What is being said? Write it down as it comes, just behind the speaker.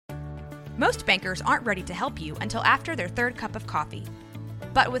Most bankers aren't ready to help you until after their third cup of coffee.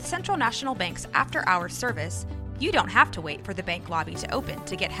 But with Central National Bank's after-hours service, you don't have to wait for the bank lobby to open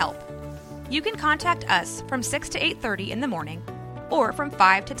to get help. You can contact us from 6 to 8:30 in the morning or from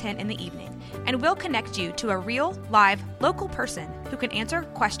 5 to 10 in the evening, and we'll connect you to a real, live, local person who can answer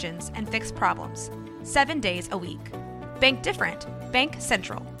questions and fix problems 7 days a week. Bank different. Bank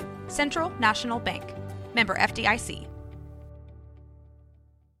Central. Central National Bank. Member FDIC.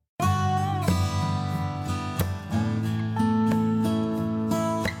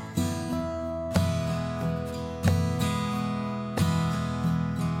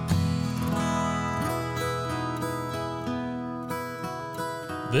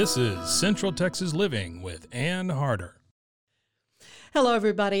 This is Central Texas Living with Ann Harder. Hello,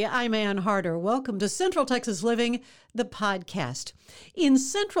 everybody. I'm Ann Harder. Welcome to Central Texas Living, the podcast. In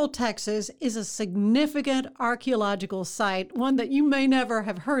Central Texas is a significant archaeological site, one that you may never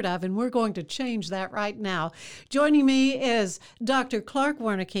have heard of, and we're going to change that right now. Joining me is Dr. Clark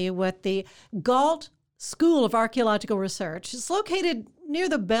Wernicke with the Galt School of Archaeological Research. It's located near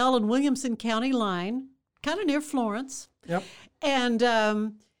the Bell and Williamson County line, kind of near Florence. Yep. And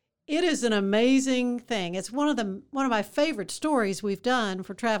it is an amazing thing. It's one of my favorite stories we've done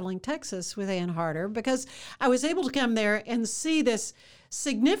for Traveling Texas with Ann Harder, because I was able to come there and see this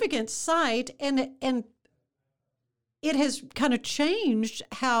significant site, and it has kind of changed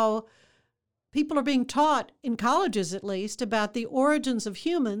how people are being taught in colleges, at least, about the origins of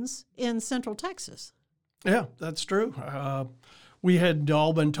humans in Central Texas. Yeah, that's true. We had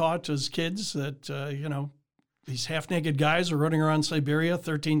all been taught as kids that, these half-naked guys were running around Siberia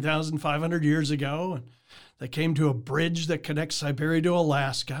 13,500 years ago, and they came to a bridge that connects Siberia to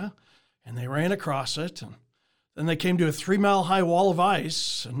Alaska, and they ran across it, and then they came to a 3-mile-high wall of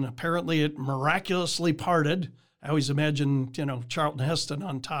ice, and apparently it miraculously parted. I always imagine, Charlton Heston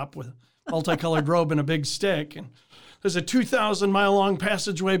on top with a multicolored robe and a big stick, and there's a 2,000-mile-long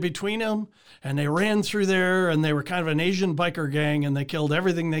passageway between them, and they ran through there, and they were kind of an Asian biker gang, and they killed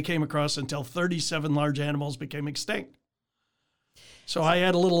everything they came across until 37 large animals became extinct. So I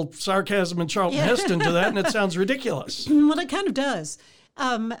add a little sarcasm and Charlton Heston to that, and it sounds ridiculous. Well, it kind of does.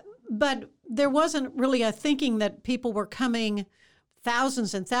 But there wasn't really a thinking that people were coming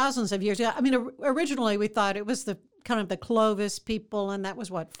thousands and thousands of years ago. I mean, originally we thought it was the Clovis people, and that was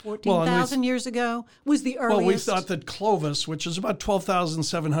 14,000 years ago was the earliest. Well, we thought that Clovis, which is about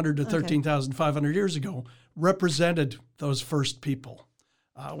 12,700 to 13,500 years ago, represented those first people.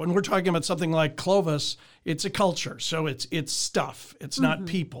 When we're talking about something like Clovis, it's a culture, so it's stuff. It's not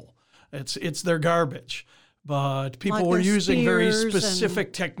people. It's their garbage. But people were using very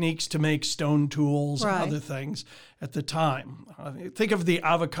specific techniques to make stone tools and other things at the time. Think of the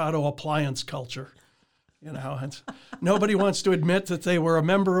avocado appliance culture. Nobody wants to admit that they were a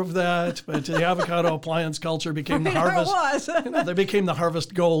member of that, but the avocado appliance culture became the harvest. They became the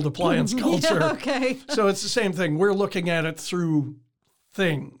harvest gold appliance culture. Yeah, okay. So it's the same thing. We're looking at it through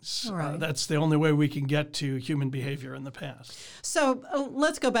things. Right. That's the only way we can get to human behavior in the past. So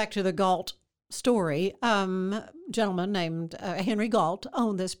let's go back to the Galt story. Gentleman named Henry Galt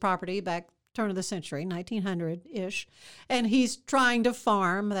owned this property back turn of the century, 1900-ish, and he's trying to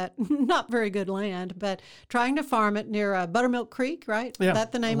farm that not very good land, but trying to farm it near Buttermilk Creek, right? Yeah,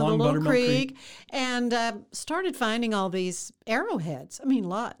 that's the name of the little creek, and started finding all these arrowheads. I mean,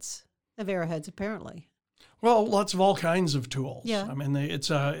 lots of arrowheads, apparently. Well, lots of all kinds of tools. Yeah. I mean, it's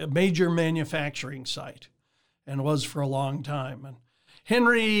a major manufacturing site, and was for a long time. And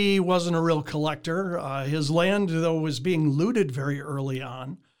Henry wasn't a real collector. His land, though, was being looted very early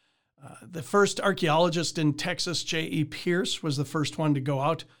on. The first archaeologist in Texas, J.E. Pierce, was the first one to go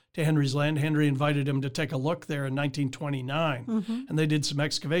out to Henry's land. Henry invited him to take a look there in 1929, and they did some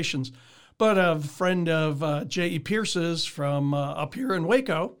excavations. But a friend of J.E. Pierce's from up here in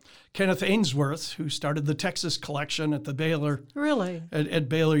Waco, Kenneth Ainsworth, who started the Texas collection at the Baylor, at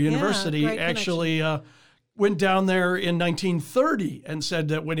Baylor University, actually went down there in 1930 and said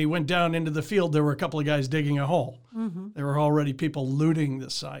that when he went down into the field, there were a couple of guys digging a hole. There were already people looting the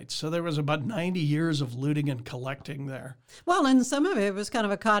site. So there was about 90 years of looting and collecting there. Well, and some of it was kind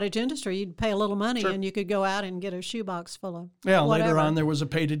of a cottage industry. You'd pay a little money and you could go out and get a shoebox full of whatever. Later on there was a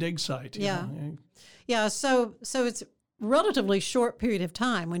pay-to-dig site. Yeah, so it's a relatively short period of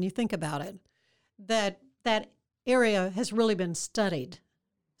time when you think about it, that area has really been studied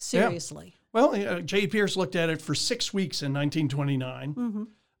seriously. Yeah. Well, J. Pierce looked at it for 6 weeks in 1929,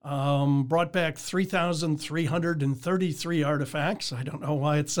 brought back 3,333 artifacts. I don't know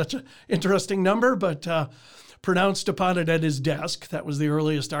why it's such an interesting number, but pronounced upon it at his desk. That was the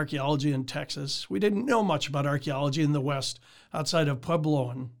earliest archaeology in Texas. We didn't know much about archaeology in the West outside of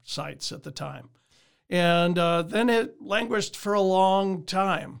Puebloan sites at the time. And then it languished for a long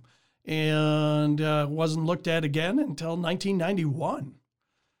time and wasn't looked at again until 1991.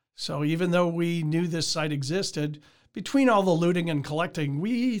 So even though we knew this site existed, between all the looting and collecting,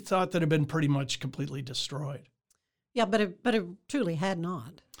 we thought that it had been pretty much completely destroyed. Yeah, but it truly had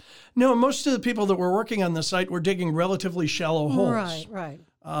not. No, most of the people that were working on the site were digging relatively shallow holes. Right.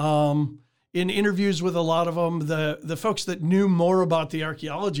 In interviews with a lot of them, the folks that knew more about the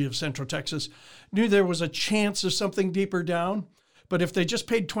archaeology of Central Texas knew there was a chance of something deeper down. But if they just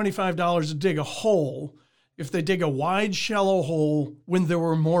paid $25 to dig a hole, if they dig a wide, shallow hole when there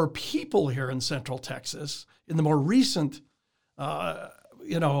were more people here in Central Texas, in the more recent,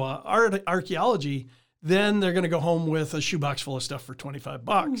 archaeology, then they're going to go home with a shoebox full of stuff for $25.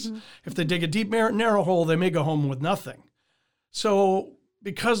 Mm-hmm. If they dig a deep, narrow hole, they may go home with nothing. So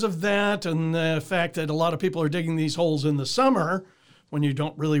because of that and the fact that a lot of people are digging these holes in the summer, when you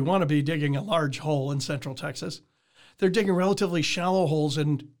don't really want to be digging a large hole in Central Texas, they're digging relatively shallow holes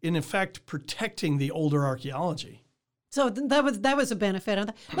and, in effect, protecting the older archaeology. So that was a benefit of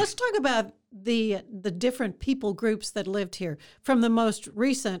that. Let's talk about the different people groups that lived here, from the most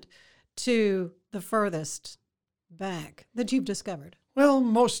recent to the furthest back that you've discovered. Well,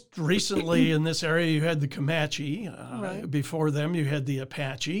 most recently in this area, you had the Comanche. Right. Before them, you had the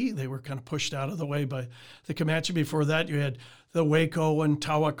Apache. They were kind of pushed out of the way by the Comanche. Before that, you had the Waco and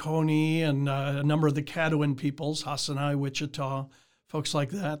Tawakoni and a number of the Caddoan peoples, Hasinai, Wichita, folks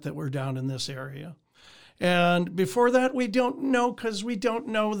like that were down in this area. And before that, we don't know because we don't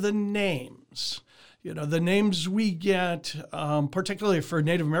know the names. You know, the names we get, particularly for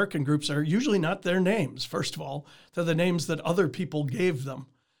Native American groups, are usually not their names, first of all. They're the names that other people gave them,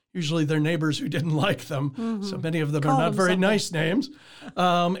 usually their neighbors who didn't like them. Mm-hmm. So many of them are not very nice names.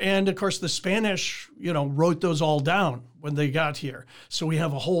 And, of course, the Spanish, wrote those all down when they got here. So we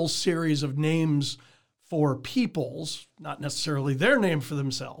have a whole series of names for peoples, not necessarily their name for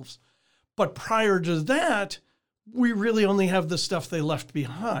themselves. But prior to that, we really only have the stuff they left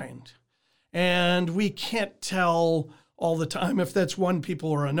behind. And we can't tell all the time if that's one people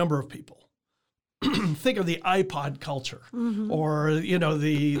or a number of people. Think of the iPod culture, mm-hmm. or, the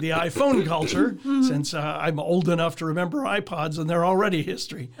iPhone culture, mm-hmm. since I'm old enough to remember iPods and they're already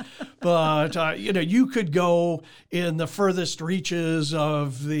history. But, you could go in the furthest reaches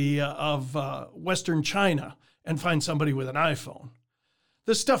of Western China and find somebody with an iPhone.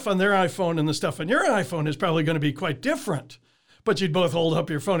 The stuff on their iPhone and the stuff on your iPhone is probably going to be quite different. But you'd both hold up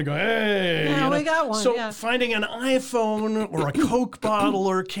your phone and go, hey. Yeah, we got one. So finding an iPhone or a Coke bottle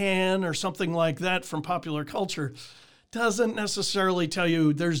or can or something like that from popular culture doesn't necessarily tell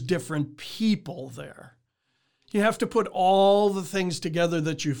you there's different people there. You have to put all the things together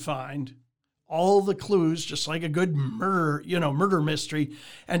that you find, all the clues, just like a good murder mystery,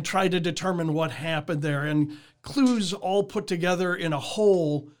 and try to determine what happened there. And clues all put together in a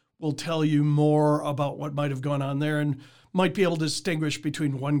whole will tell you more about what might have gone on there and might be able to distinguish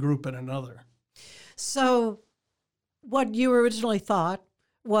between one group and another. So what you originally thought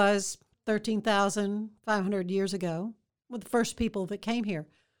was 13,500 years ago were the first people that came here.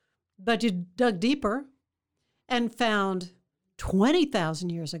 But you dug deeper and found 20,000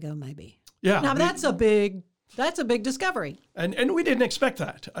 years ago, maybe. Yeah. Now, that's a big discovery. And we didn't expect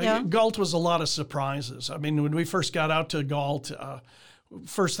that. Yeah. Galt was a lot of surprises. I mean, when we first got out to Galt,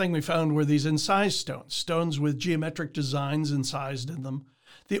 first thing we found were these incised stones with geometric designs incised in them,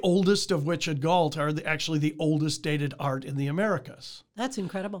 the oldest of which at Galt are actually the oldest dated art in the Americas. That's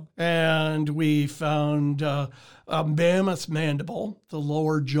incredible. And we found a mammoth mandible, the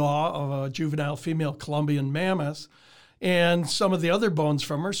lower jaw of a juvenile female Columbian mammoth, and some of the other bones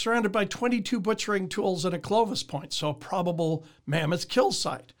from her, surrounded by 22 butchering tools and a Clovis point, so a probable mammoth kill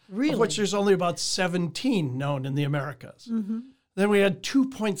site, really? Of which there's only about 17 known in the Americas. Mm-hmm. Then we had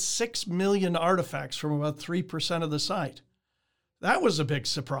 2.6 million artifacts from about 3% of the site. That was a big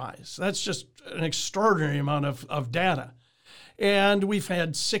surprise. That's just an extraordinary amount of data. And we've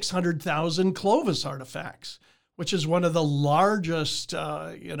had 600,000 Clovis artifacts, which is one of the largest,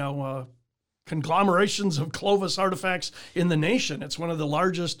 conglomerations of Clovis artifacts in the nation. It's one of the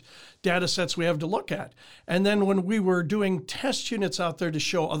largest data sets we have to look at. And then when we were doing test units out there to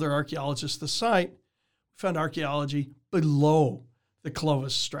show other archaeologists the site, we found archaeology below the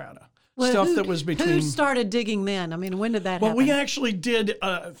Clovis strata. Well, Stuff that was between... Who started digging then? I mean, when did that happen? Well, we actually did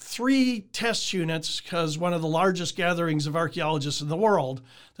 3 test units because one of the largest gatherings of archaeologists in the world,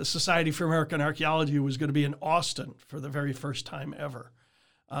 the Society for American Archaeology, was going to be in Austin for the very first time ever.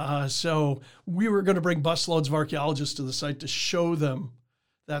 So we were going to bring busloads of archaeologists to the site to show them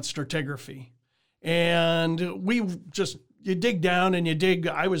that stratigraphy. And you dig down and you dig.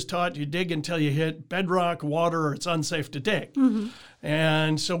 I was taught you dig until you hit bedrock, water, or it's unsafe to dig. Mm-hmm.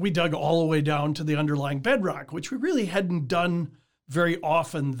 And so we dug all the way down to the underlying bedrock, which we really hadn't done very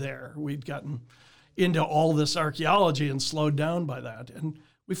often there. We'd gotten into all this archaeology and slowed down by that. And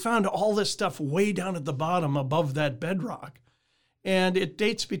we found all this stuff way down at the bottom above that bedrock. And it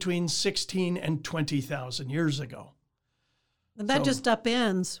dates between 16 and 20,000 years ago. And that just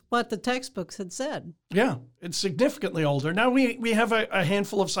upends what the textbooks had said. Yeah, it's significantly older. Now, we have a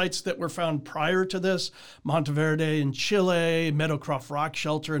handful of sites that were found prior to this. Monteverde in Chile, Meadowcroft Rock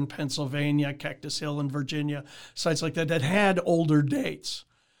Shelter in Pennsylvania, Cactus Hill in Virginia, sites like that had older dates.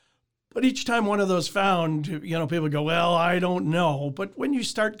 But each time one of those found, people go, well, I don't know. But when you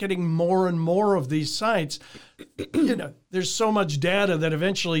start getting more and more of these sites, there's so much data that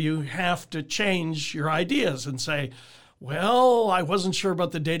eventually you have to change your ideas and say, well, I wasn't sure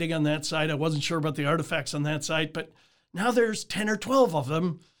about the dating on that site. I wasn't sure about the artifacts on that site. But now there's 10 or 12 of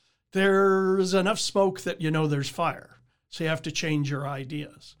them. There's enough smoke that there's fire. So you have to change your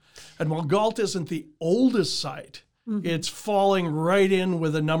ideas. And while Gault isn't the oldest site, it's falling right in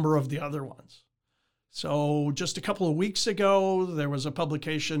with a number of the other ones. So just a couple of weeks ago, there was a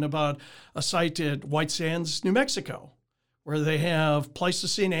publication about a site at White Sands, New Mexico, where they have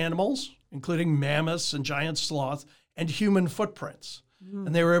Pleistocene animals, including mammoths and giant sloth, and human footprints.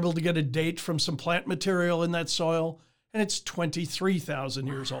 And they were able to get a date from some plant material in that soil, and it's 23,000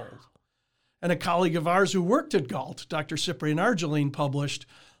 years old. And a colleague of ours who worked at Gault, Dr. Cyprian Argeline, published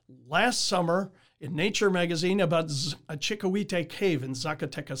last summer in Nature magazine about a Chicohuite cave in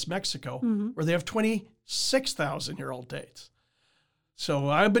Zacatecas, Mexico, where they have 26,000-year-old dates. So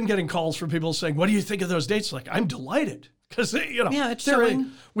I've been getting calls from people saying, what do you think of those dates? Like, I'm delighted. Because, it's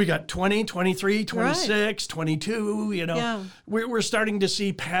showing. We got 20, 23, 26, 22, we're starting to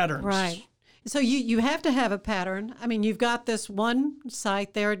see patterns. Right. So you have to have a pattern. I mean, you've got this one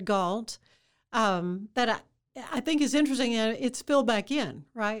site there at Gault that I think is interesting. It's filled back in,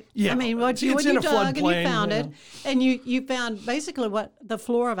 right? Yeah. I mean, when you dug and you found it, and you found basically what, the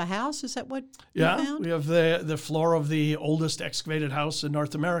floor of a house? Is that what you found? Yeah, we have the floor of the oldest excavated house in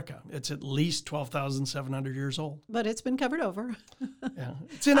North America. It's at least 12,700 years old. But it's been covered over. Yeah,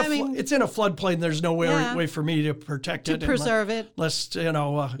 it's in a floodplain. There's no way for me to protect it, to preserve it, unless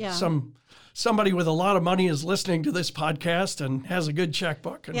somebody with a lot of money is listening to this podcast and has a good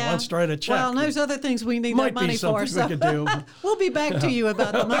checkbook and wants to write a check. Well, there's other things we need that money for. So we could do. We'll be back to you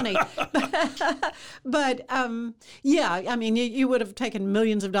about the money. But I mean, you would have taken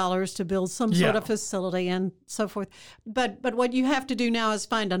millions of dollars to build some sort of facility and so forth. But what you have to do now is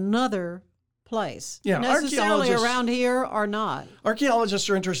find another place, necessarily around here or not. Archaeologists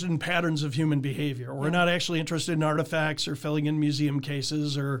are interested in patterns of human behavior. We're not actually interested in artifacts or filling in museum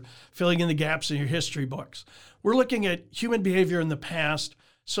cases or filling in the gaps in your history books. We're looking at human behavior in the past.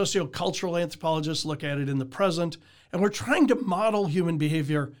 Sociocultural anthropologists look at it in the present, and we're trying to model human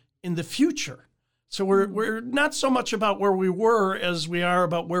behavior in the future. So we're not so much about where we were as we are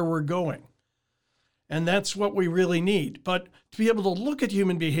about where we're going. And that's what we really need. But to be able to look at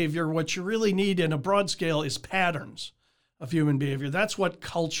human behavior, what you really need in a broad scale is patterns of human behavior. That's what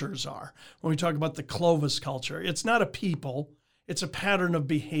cultures are. When we talk about the Clovis culture, it's not a people, it's a pattern of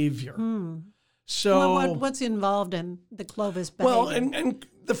behavior. So what's involved in the Clovis behavior? Well, and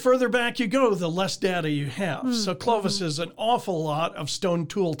the further back you go, the less data you have. So Clovis is an awful lot of stone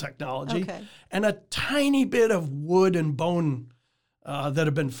tool technology and a tiny bit of wood and bone that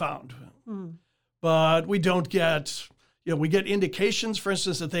have been found. But we don't get, we get indications, for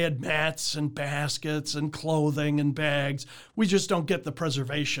instance, that they had mats and baskets and clothing and bags. We just don't get the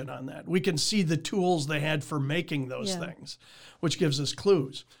preservation on that. We can see the tools they had for making those things, which gives us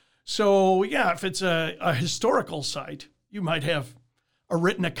clues. So, if it's a historical site, you might have a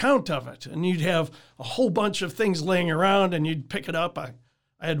written account of it, and you'd have a whole bunch of things laying around, and you'd pick it up. I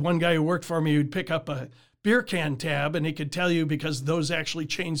had one guy who worked for me who'd pick up a beer can tab, and he could tell you, because those actually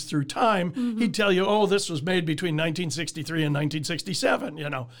changed through time, he'd tell you, oh, this was made between 1963 and 1967,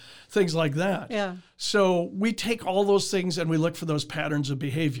 things like that. Yeah. So we take all those things and we look for those patterns of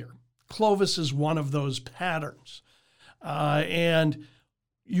behavior. Clovis is one of those patterns. And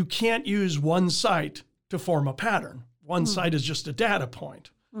you can't use one site to form a pattern. One site is just a data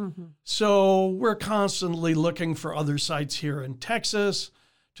point. So we're constantly looking for other sites here in Texas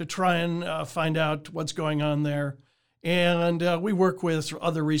to try and find out what's going on there. And we work with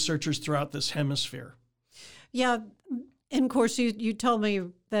other researchers throughout this hemisphere. Yeah. And of course, you told me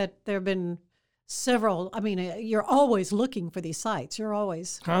that there have been you're always looking for these sites. You're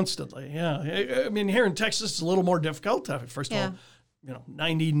always Constantly, yeah. I mean, here in Texas, it's a little more difficult. First of all,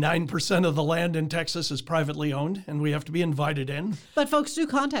 99% of the land in Texas is privately owned, and we have to be invited in. But folks do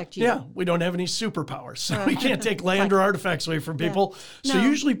contact you. Yeah, we don't have any superpowers, so we can't take land or artifacts away from people. Yeah. So No.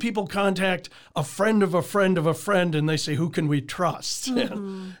 usually people contact a friend of a friend of a friend, and they say, who can we trust?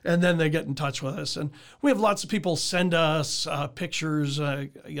 Mm-hmm. And then they get in touch with us. And we have lots of people send us pictures.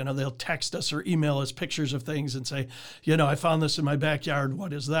 They'll text us or email us pictures of things and say, I found this in my backyard.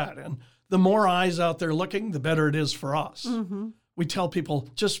 What is that? And the more eyes out there looking, the better it is for us. Mm-hmm. We tell people,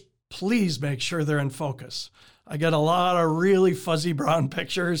 just please make sure they're in focus. I get a lot of really fuzzy brown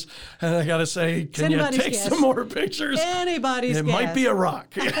pictures, and I got to say, can you take some more pictures? Anybody's It guess. might be a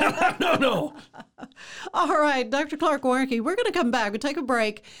rock. No. All right, Dr. Clark Warnke, we're going to come back. We'll take a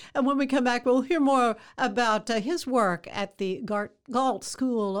break, and when we come back, we'll hear more about his work at the Galt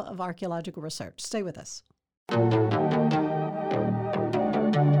School of Archaeological Research. Stay with us.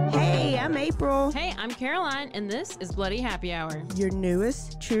 Hey, I'm April, Hey, I'm Caroline, and this is Bloody Happy Hour. your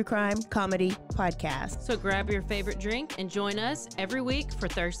newest true crime comedy podcast. So grab your favorite drink and join us every week for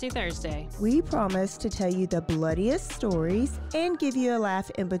Thirsty Thursday. We promise to tell you the bloodiest stories and give you a laugh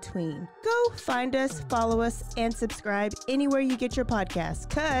in between. Go find us, follow us, and subscribe anywhere you get your podcasts,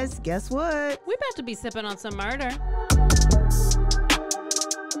 because guess what? We about to be sipping on some murder.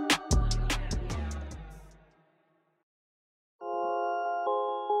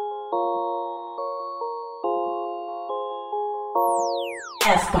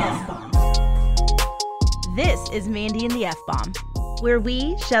 F-Bomb. This is Mandy and the F-Bomb, where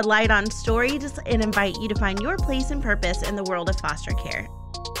we shed light on stories and invite you to find your place and purpose in the world of foster care.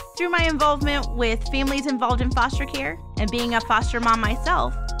 Through my involvement with families involved in foster care and being a foster mom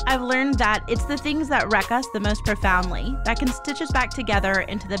myself, I've learned that it's the things that wreck us the most profoundly that can stitch us back together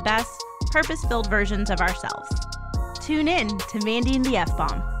into the best, purpose-filled versions of ourselves. Tune in to Mandy and the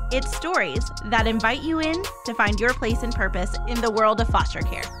F-Bomb. It's stories that invite you in to find your place and purpose in the world of foster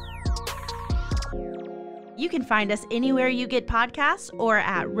care. You can find us anywhere you get podcasts or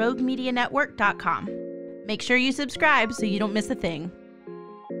at roguemedianetwork.com. Make sure you subscribe so you don't miss a thing.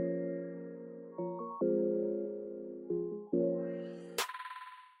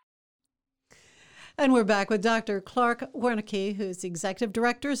 And we're back with Dr. Clark Warnke, who's the executive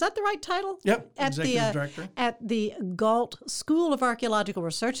director. Is that the right title? Yep, executive director. At the Galt School of Archaeological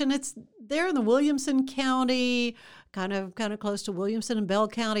Research, and it's there in the Williamson County, kind of close to Williamson and Bell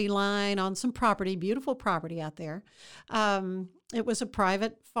County line on some property, beautiful property out there. It was a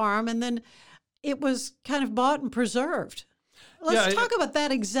private farm, and then it was kind of bought and preserved. Let's talk about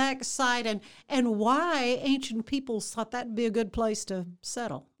that exact site and why ancient peoples thought that'd be a good place to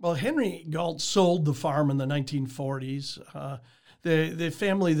settle. Well, Henry Galt sold the farm in the 1940s. The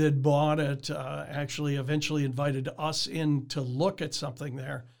family that bought it actually eventually invited us in to look at something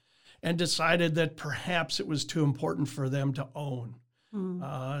there and decided that perhaps it was too important for them to own.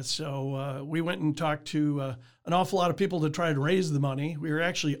 So we went and talked to an awful lot of people to try to raise the money. We were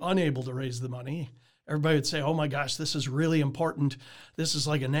actually unable to raise the money. Everybody would say, oh my gosh, this is really important. This is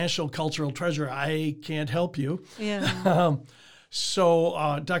like a national cultural treasure. I can't help you. Yeah.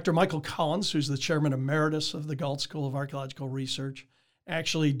 So Dr. Michael Collins, who's the chairman emeritus of the Galt School of Archaeological Research,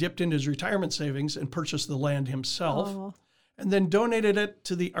 actually dipped into his retirement savings and purchased the land himself and then donated it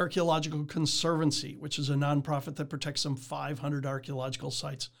to the Archaeological Conservancy, which is a nonprofit that protects some 500 archaeological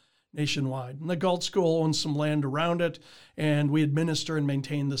sites nationwide. And the Galt School owns some land around it, and we administer and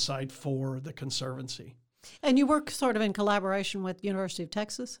maintain the site for the Conservancy. And you work sort of in collaboration with University of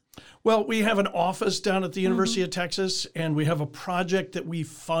Texas? Well, we have an office down at the University of Texas, and we have a project that we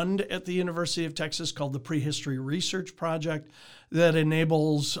fund at the University of Texas called the Prehistory Research Project that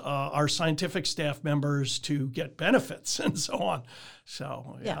enables our scientific staff members to get benefits and so on.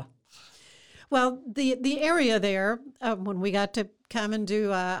 So, yeah. Well, the area there, when we got to come and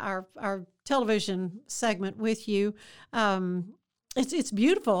do our television segment with you, it's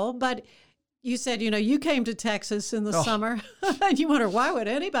beautiful, but you said, you came to Texas in the summer, and you wonder, why would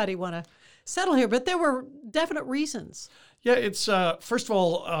anybody want to settle here? But there were definite reasons. Yeah, it's, first of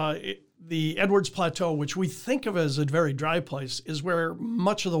all, the Edwards Plateau, which we think of as a very dry place, is where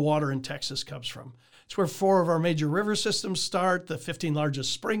much of the water in Texas comes from. It's where 4 of our major river systems start. The 15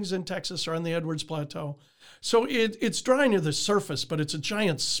 largest springs in Texas are on the Edwards Plateau. So it's dry near the surface, but it's a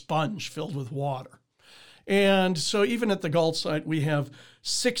giant sponge filled with water. And so even at the Galt site, we have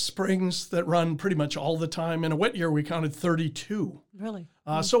 6 springs that run pretty much all the time. In a wet year, we counted 32. Really?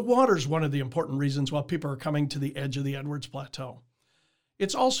 So water is one of the important reasons why people are coming to the edge of the Edwards Plateau.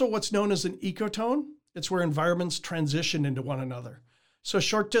 It's also what's known as an ecotone. It's where environments transition into one another. So a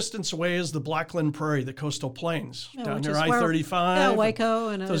short distance away is the Blackland Prairie, the coastal plains, down which near is where- I-35. Yeah, Waco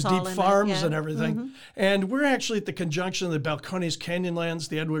and those all deep in farms that, yeah. and everything. And we're actually at the conjunction of the Balcones Canyonlands,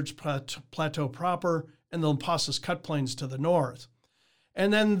 the Edwards Plateau proper, and the Lampasas Cut Plains to the north.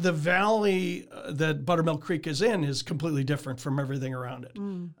 And then the valley that Buttermilk Creek is in is completely different from everything around it.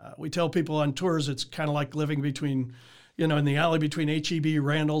 We tell people on tours it's kind of like living between, in the alley between H-E-B,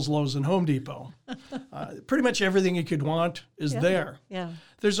 Randall's, Lowe's, and Home Depot. Pretty much everything you could want is there. Yeah.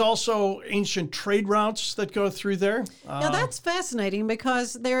 There's also ancient trade routes that go through there. Now that's fascinating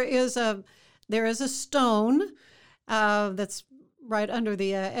because there is a stone that's right under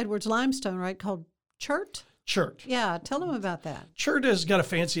the Edwards limestone, right, called chert. Chert. Yeah, tell them about that. Chert has got a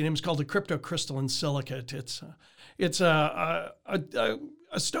fancy name. It's called the cryptocrystalline silicate. It's a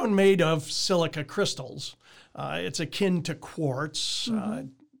stone made of silica crystals. It's akin to quartz.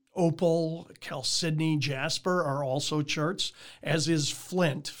 Opal, chalcedony, jasper are also cherts, as is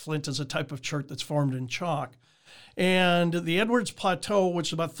flint. Flint is a type of chert that's formed in chalk. And the Edwards Plateau, which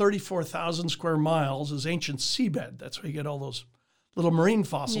is about 34,000 square miles, is ancient seabed. That's where you get all those little marine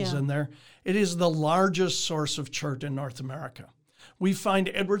fossils in there. It is the largest source of chert in North America. We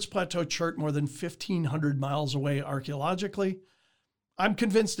find Edwards Plateau chert more than 1,500 miles away archaeologically. I'm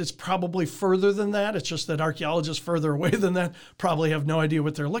convinced it's probably further than that. It's just that archaeologists further away than that probably have no idea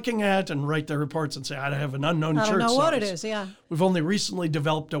what they're looking at and write their reports and say, I have an unknown chert I don't know size. what it is, yeah. We've only recently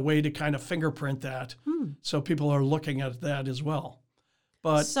developed a way to kind of fingerprint that. So people are looking at that as well.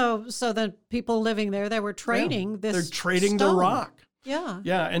 But So the people living there, they were trading this they're trading stone. the rock. Yeah.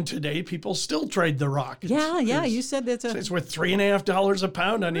 Yeah, and today people still trade the rock. Yeah, you said that's It's worth $3.50 a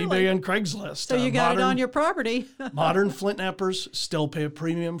pound on Really? eBay and Craigslist. So you got it on your property. Modern flint knappers still pay a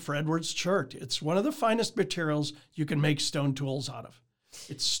premium for Edwards chert. It's one of the finest materials you can make stone tools out of.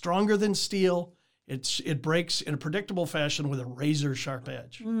 It's stronger than steel. It breaks in a predictable fashion with a razor-sharp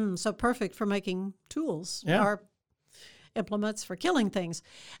edge. So perfect for making tools Yeah. or implements for killing things.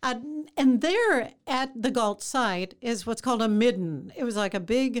 And there at the Galt site is what's called a midden. It was like a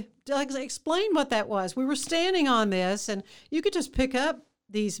big, explain what that was. We were standing on this and you could just pick up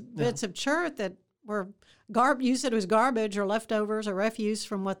these bits of chert that were you said it was garbage or leftovers or refuse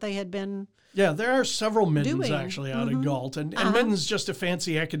from what they had been. Yeah, there are several middens Doing. actually out of Galt. And midden's just a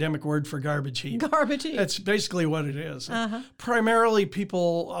fancy academic word for garbage heap. Garbage heap. That's basically what it is. Primarily,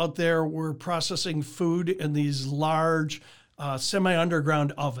 people out there were processing food in these large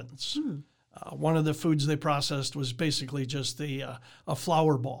semi-underground ovens. One of the foods they processed was basically just a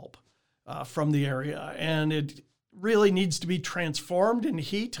flower bulb from the area. And it really needs to be transformed in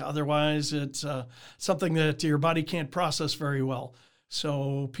heat. Otherwise, it's something that your body can't process very well.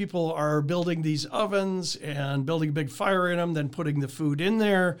 So people are building these ovens and building a big fire in them, then putting the food in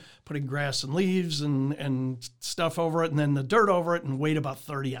there, putting grass and leaves and stuff over it, and then the dirt over it, and wait about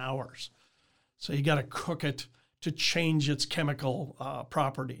 30 hours. So you got to cook it to change its chemical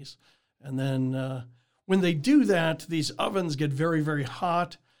properties. And then when they do that, these ovens get very, very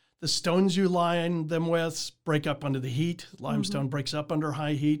hot. The stones you line them with break up under the heat. Limestone breaks up under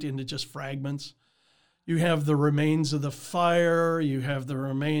high heat into just fragments. You have the remains of the fire. You have the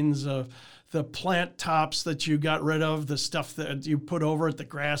remains of the plant tops that you got rid of, the stuff that you put over it, the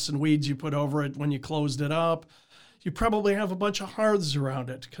grass and weeds you put over it when you closed it up. You probably have a bunch of hearths around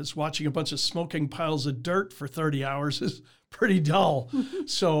it because watching a bunch of smoking piles of dirt for 30 hours is pretty dull.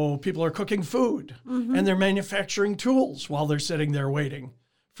 So people are cooking food and they're manufacturing tools while they're sitting there waiting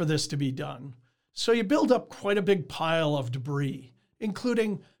for this to be done. So you build up quite a big pile of debris,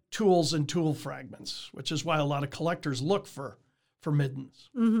 including tools and tool fragments, which is why a lot of collectors look for middens.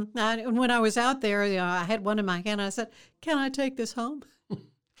 And when I was out there, I had one in my hand. I said, "Can I take this home?"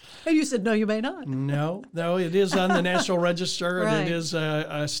 And you said, "No, you may not." No, it is on the National Register, and Right. it is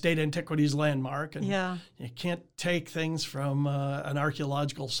a state antiquities landmark. And Yeah. you can't take things from an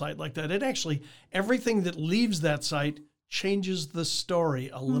archaeological site like that. It actually, everything that leaves that site changes the story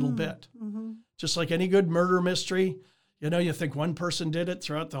a little bit. Just like any good murder mystery, you think one person did it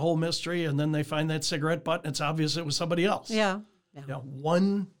throughout the whole mystery, and then they find that cigarette butt, and it's obvious it was somebody else. Yeah.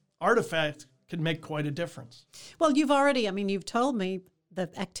 One artifact can make quite a difference. Well, you've told me the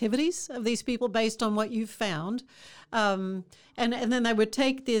activities of these people based on what you've found. And then they would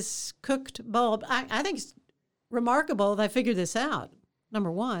take this cooked bulb. I think it's remarkable they figured this out. Number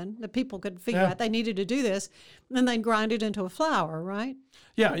one, that people could figure out they needed to do this. And then they'd grind it into a flour, right?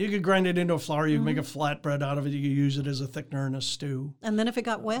 Yeah, you could grind it into a flour. You can make a flatbread out of it. You could use it as a thickener in a stew. And then if it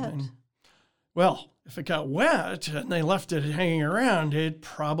got wet. Well, if it got wet and they left it hanging around, it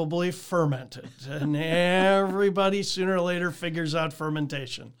probably fermented. And everybody sooner or later figures out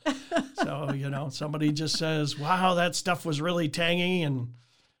fermentation. So, somebody just says, wow, that stuff was really tangy and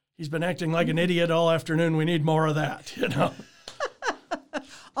he's been acting like an idiot all afternoon. We need more of that,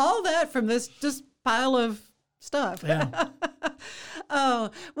 All that from this just pile of stuff. Yeah.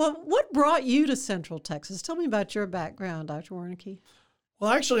 Oh, well, what brought you to Central Texas? Tell me about your background, Dr. Warnke. Well,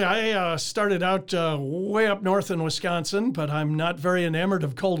 actually, I started out way up north in Wisconsin, but I'm not very enamored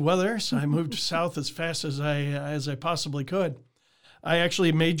of cold weather, so I moved south as fast as I possibly could. I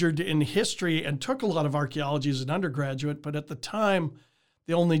actually majored in history and took a lot of archaeology as an undergraduate, but at the time,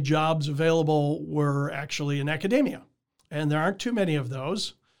 the only jobs available were actually in academia, and there aren't too many of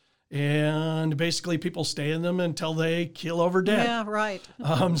those. And basically, people stay in them until they keel over dead. Yeah, right.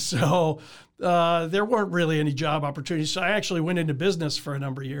 So there weren't really any job opportunities. So I actually went into business for a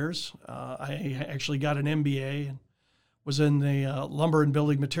number of years. I actually got an MBA and was in the lumber and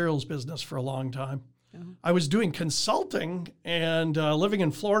building materials business for a long time. Uh-huh. I was doing consulting and living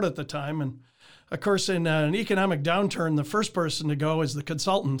in Florida at the time. And of course, in an economic downturn, the first person to go is the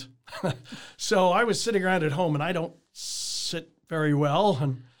consultant. So I was sitting around at home, and I don't sit very well.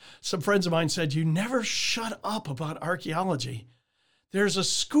 And some friends of mine said, you never shut up about archaeology. There's a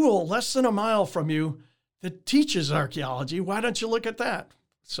school less than a mile from you that teaches archaeology. Why don't you look at that?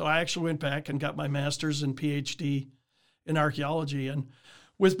 So I actually went back and got my master's and PhD in archaeology. And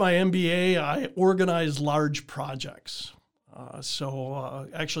with my MBA, I organized large projects.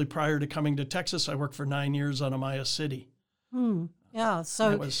 Actually, prior to coming to Texas, I worked for 9 years on Amaya City. Yeah,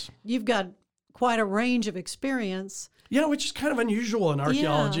 so you've got quite a range of experience. Yeah, which is kind of unusual in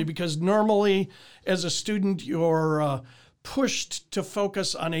archaeology because normally as a student, you're pushed to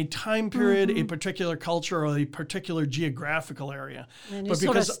focus on a time period, a particular culture, or a particular geographical area. And you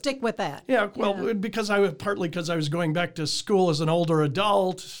sort of stick with that. Yeah, well, because I was going back to school as an older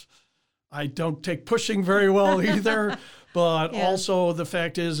adult. I don't take pushing very well either. But also the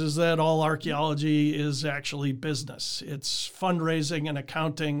fact is that all archaeology is actually business. It's fundraising and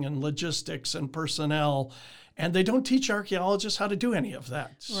accounting and logistics and personnel. And they don't teach archaeologists how to do any of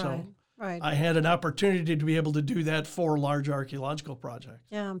that. So I had an opportunity to be able to do that for large archaeological projects.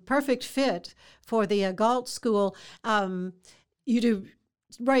 Yeah, perfect fit for the Galt School. You do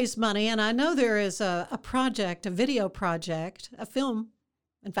raise money, and I know there is a project, a video project, a film.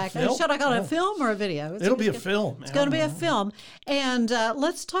 In fact, should I call it a film or a video? It'll be a film. It's going to be a film. And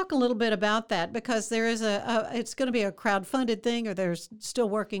let's talk a little bit about that because there is it's going to be a crowdfunded thing, or they're still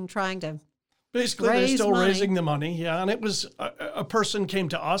working, trying to basically, they're still raising the money, yeah. And it was a person came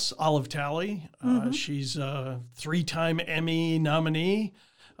to us, Olive Talley. She's a 3-time Emmy nominee.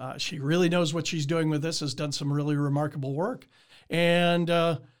 She really knows what she's doing with this, has done some really remarkable work.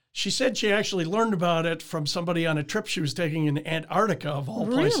 And she said she actually learned about it from somebody on a trip she was taking in Antarctica, of all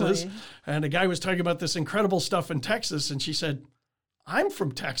places. And a guy was talking about this incredible stuff in Texas, and she said, I'm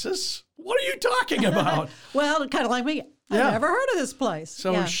from Texas. What are you talking about? Well, kind of like me. I've never heard of this place.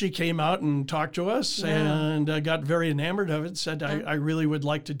 So she came out and talked to us and got very enamored of it and said, I really would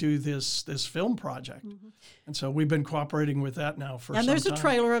like to do this film project. And so we've been cooperating with that now for some time. And there's a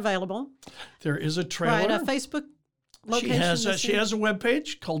trailer available. There is a trailer. Right, a Facebook location. She has a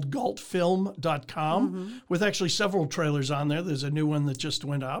webpage called galtfilm.com with actually several trailers on there. There's a new one that just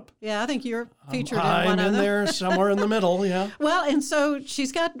went up. Yeah, I think you're featured in one of them. I'm in there somewhere in the middle, yeah. Well, and so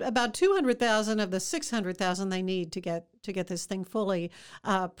she's got about 200,000 of the 600,000 they need to get this thing fully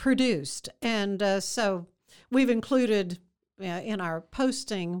produced. And so we've included in our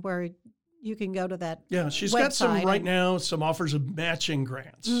posting where you can go to that she's website got some offers of matching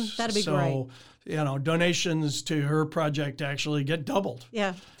grants. That'd be great. Donations to her project actually get doubled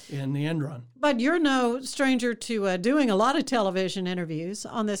in the end run. But you're no stranger to doing a lot of television interviews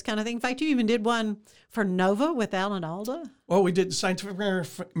on this kind of thing. In fact, you even did one for Nova with Alan Alda. Well, we did Scientific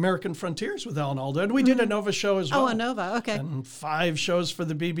American Frontiers with Alan Alda, and we did a Nova show as well. Oh, a Nova, okay. And 5 shows for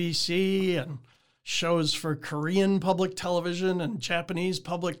the BBC and shows for Korean public television and Japanese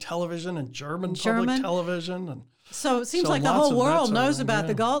public television and German public television. And so it seems like the whole world knows about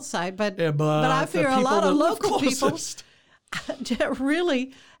the Galt site, but I fear a lot of local people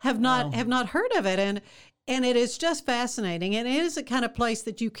really have not heard of it, and it is just fascinating. And it is a kind of place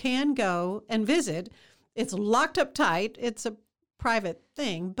that you can go and visit. It's locked up tight. It's a private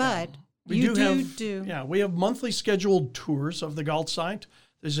thing, but we have monthly scheduled tours of the Galt site.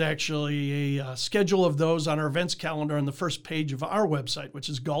 There's actually a schedule of those on our events calendar on the first page of our website, which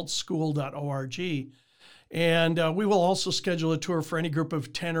is galtschool.org. And we will also schedule a tour for any group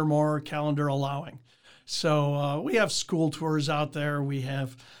of 10 or more, calendar allowing. So we have school tours out there. We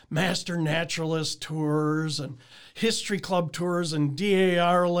have master naturalist tours and history club tours and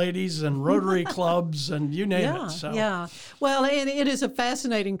DAR ladies and Rotary clubs and you name it. So. Yeah. Well, it is a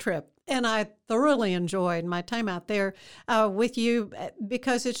fascinating trip. and I thoroughly enjoyed my time out there with you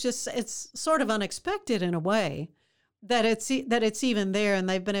because it's sort of unexpected in a way that it's even there, and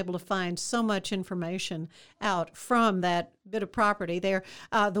they've been able to find so much information out from that bit of property there.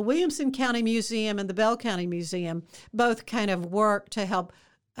 The Williamson County Museum and the Bell County Museum both kind of work to help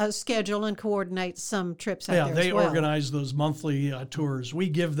schedule and coordinate some trips out there as well. Yeah, they organize those monthly tours. We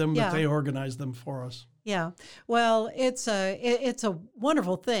give them, but they organize them for us. Yeah, well, it's a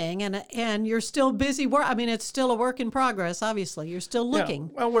wonderful thing, and you're still busy. It's still a work in progress. Obviously, you're still looking.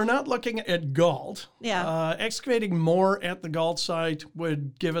 Yeah. Well, we're not looking at Galt. Yeah, excavating more at the Galt site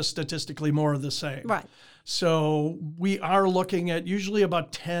would give us statistically more of the same. Right. So we are looking at usually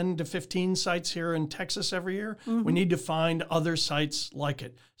about 10 to 15 sites here in Texas every year. Mm-hmm. We need to find other sites like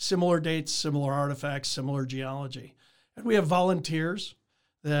it, similar dates, similar artifacts, similar geology, and we have volunteers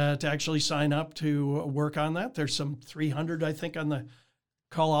that actually sign up to work on that. There's some 300, I think, on the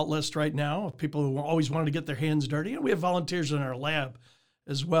call-out list right now of people who always wanted to get their hands dirty. And we have volunteers in our lab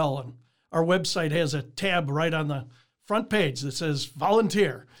as well. And our website has a tab right on the front page that says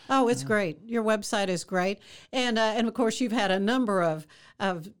volunteer. Oh, it's great. Your website is great. And of course, you've had a number of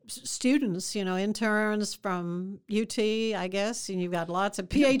students, interns from UT, I guess, and you've got lots of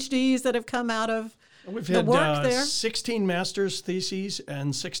PhDs that have come out of We've the had work there. 16 master's theses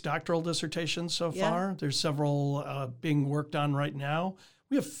and 6 doctoral dissertations so far. There's several being worked on right now.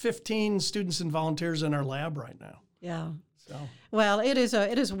 We have 15 students and volunteers in our lab right now. Yeah. So. Well, it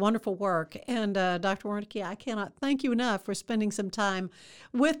is wonderful work. And Dr. Warnke, I cannot thank you enough for spending some time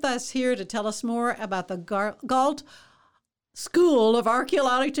with us here to tell us more about the Galt School of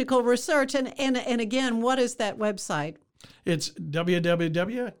Archaeological Research. And again, what is that website? It's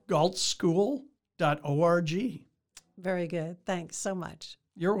www.galtschool.org. Very good. Thanks so much.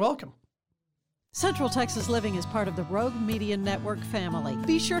 You're welcome. Central Texas Living is part of the Rogue Media Network family.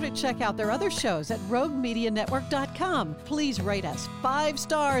 Be sure to check out their other shows at roguemedianetwork.com. Please rate us 5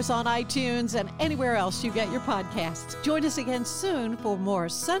 stars on iTunes and anywhere else you get your podcasts. Join us again soon for more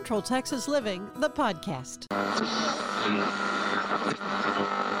Central Texas Living, the podcast.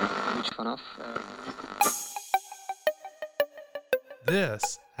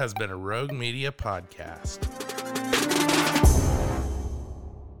 This has been a Rogue Media podcast.